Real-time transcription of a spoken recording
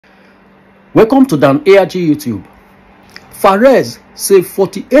Welcome to Dan ARG YouTube. Fares say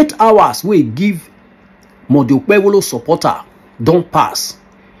 48 hours wey give Monday Okpebholo supporter don't pass.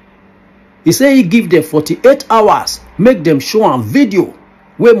 He say he give them 48 hours, make them show am video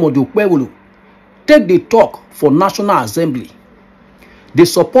where Monday Okpebholo take the talk for National Assembly. They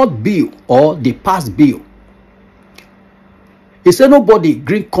support bill or they pass bill. He say nobody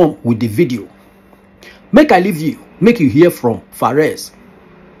green come with the video. Make I leave you, make you hear from Fares.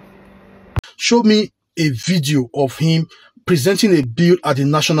 Show me a video of him presenting a bill at the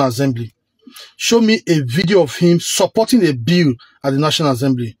National Assembly. Show me a video of him supporting a bill at the National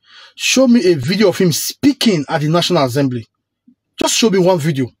Assembly. Show me a video of him speaking at the National Assembly. Just show me one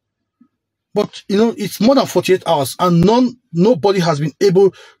video. But, you know, it's more than 48 hours and nobody has been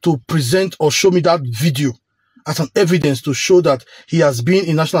able to present or show me that video as an evidence to show that he has been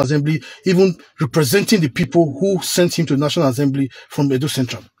in National Assembly, even representing the people who sent him to the National Assembly from Edo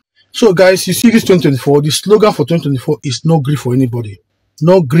Central. So guys, you see this 2024, the slogan for 2024 is no grief for anybody.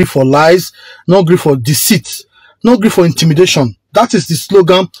 No grief for lies, no grief for deceit, no grief for intimidation. That is the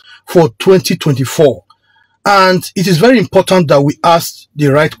slogan for 2024. And it is very important that we ask the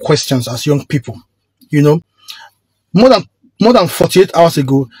right questions as young people. You know, more than 48 hours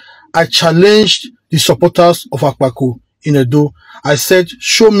ago, I challenged the supporters of Akpako in Edo. I said,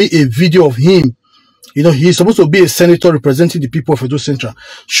 show me a video of him. You know, he's supposed to be a senator representing the people of Edo Central.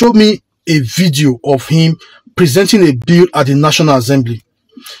 Show me a video of him presenting a bill at the National Assembly.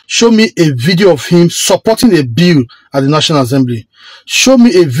 Show me a video of him supporting a bill at the National Assembly. Show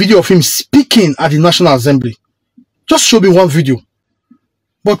me a video of him speaking at the National Assembly. Just show me one video.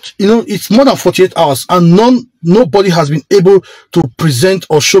 But, you know, it's more than 48 hours and nobody has been able to present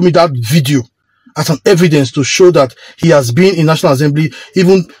or show me that video as an evidence to show that he has been in National Assembly,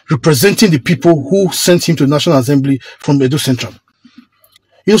 even representing the people who sent him to the National Assembly from Edo Central.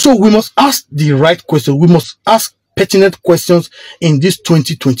 You know, so we must ask the right question. We must ask pertinent questions in this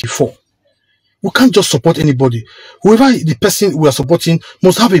 2024. We can't just support anybody. Whoever the person we are supporting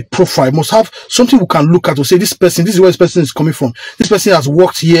must have a profile, must have something we can look at to say this person, this is where this person is coming from. This person has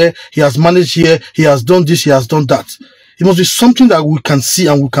worked here, he has managed here, he has done this, he has done that. It must be something that we can see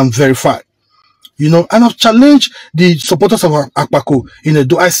and we can verify. You know, and I've challenged the supporters of Akpako in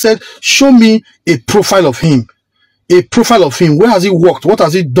Edo. I said, show me a profile of him. A profile of him. Where has he worked? What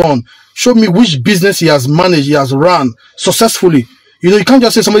has he done? Show me which business he has managed, he has run successfully. You know, you can't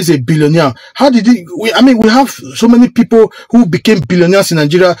just say somebody's a billionaire. How did he? We have so many people who became billionaires in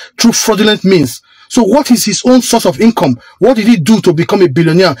Nigeria through fraudulent means. So what is his own source of income? What did he do to become a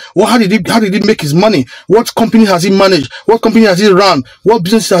billionaire? How did he make his money? What company has he managed? What company has he run? What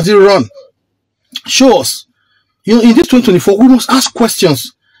business has he run? Show us. You know, in this 2024, we must ask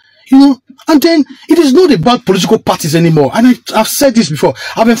questions. You know, and then it is not about political parties anymore. And I've said this before.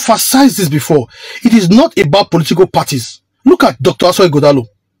 I've emphasized this before. It is not about political parties. Look at Dr. Aso Ighodalo.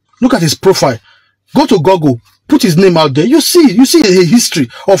 Look at his profile. Go to Google. Put his name out there. You see a history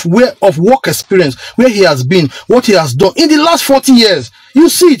of work experience, where he has been, what he has done in the last 40 years. You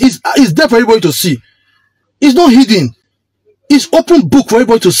see it. It's there for everybody to see. It's not hidden. It's open book for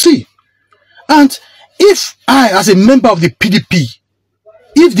everybody to see. And if I, as a member of the PDP,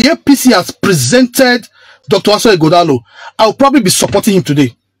 if the APC has presented Dr. Aso Ighodalo, I'll probably be supporting him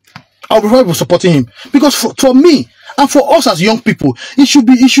today. I'll probably be supporting him because for me and for us as young people, it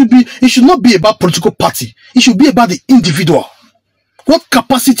should not be about political party. It should be about the individual. What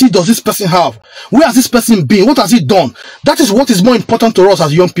capacity does this person have? Where has this person been? What has he done? That is what is more important to us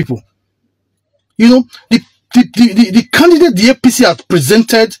as young people. You know, the candidate the APC has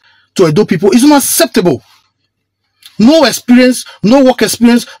presented to Edo people is unacceptable. No experience, no work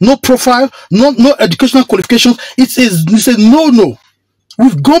experience, no profile, no educational qualifications. It's a no.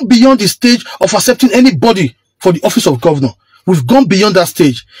 We've gone beyond the stage of accepting anybody for the office of governor. We've gone beyond that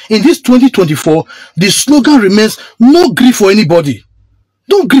stage. In this 2024, the slogan remains no grief for anybody.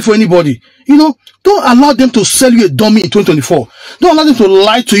 Don't grieve for anybody. You know, don't allow them to sell you a dummy in 2024. Don't allow them to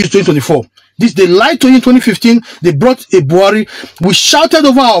lie to you in 2024. They lied to you in 2015. They brought a Buhari. We shouted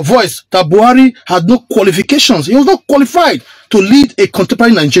over our voice that Buhari had no qualifications. He was not qualified to lead a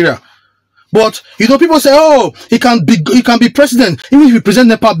contemporary Nigeria. But, you know, people say, oh, he can be president, even if he present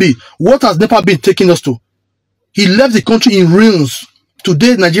NEPA bill. What has NEPA been taking us to? He left the country in ruins.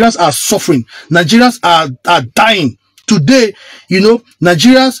 Today, Nigerians are suffering. Nigerians are dying. Today, you know,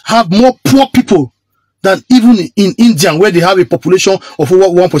 Nigerians have more poor people than even in India, where they have a population of over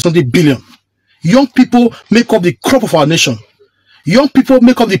 1.something billion. Young people make up the crop of our nation. Young people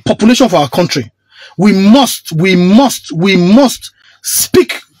make up the population of our country. We must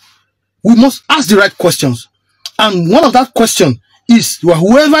speak. We must ask the right questions. And one of that question is,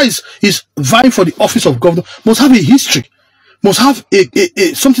 whoever is vying for the office of governor must have a history, must have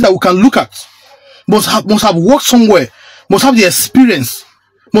a something that we can look at, must have worked somewhere, must have the experience,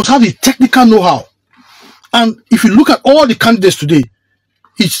 must have the technical know-how. And if you look at all the candidates today,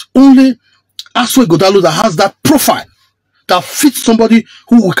 it's only Asue Godalo that has that profile that fits somebody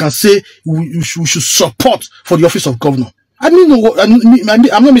who we can say we should support for the office of governor. I mean,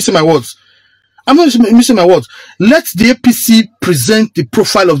 I'm not missing my words. I'm not missing my words. Let the APC present the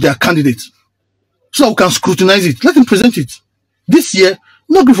profile of their candidate so that we can scrutinize it. Let them present it. This year,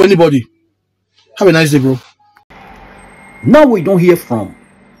 not good for anybody. Have a nice day, bro. Now we don't hear from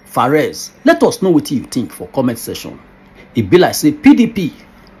Fares. Let us know what you think for comment section. It be like say PDP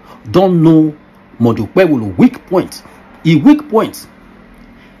don't know Monday Okpebholo weak point. A weak point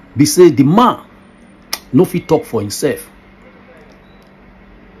be say the man no fit talk for himself.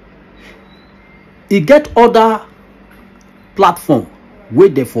 He get other platform where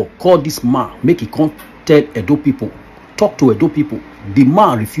therefore call this man, make he come tell Edo people, talk to Edo people. The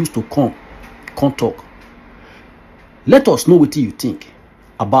man refused to come talk. Let us know what you think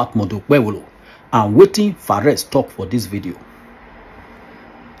about Monday Okpebholo and waiting Fares talk for this video.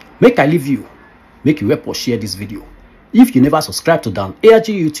 Make I leave you, make you help us share this video. If you never subscribe to Dan ARG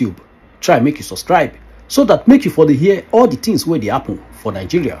YouTube, try make you subscribe so that make you for the hear all the things where they happen for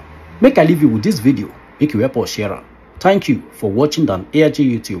Nigeria. Make I leave you with this video, make you help us share. Thank you for watching Dan ARG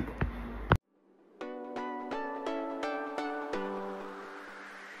YouTube.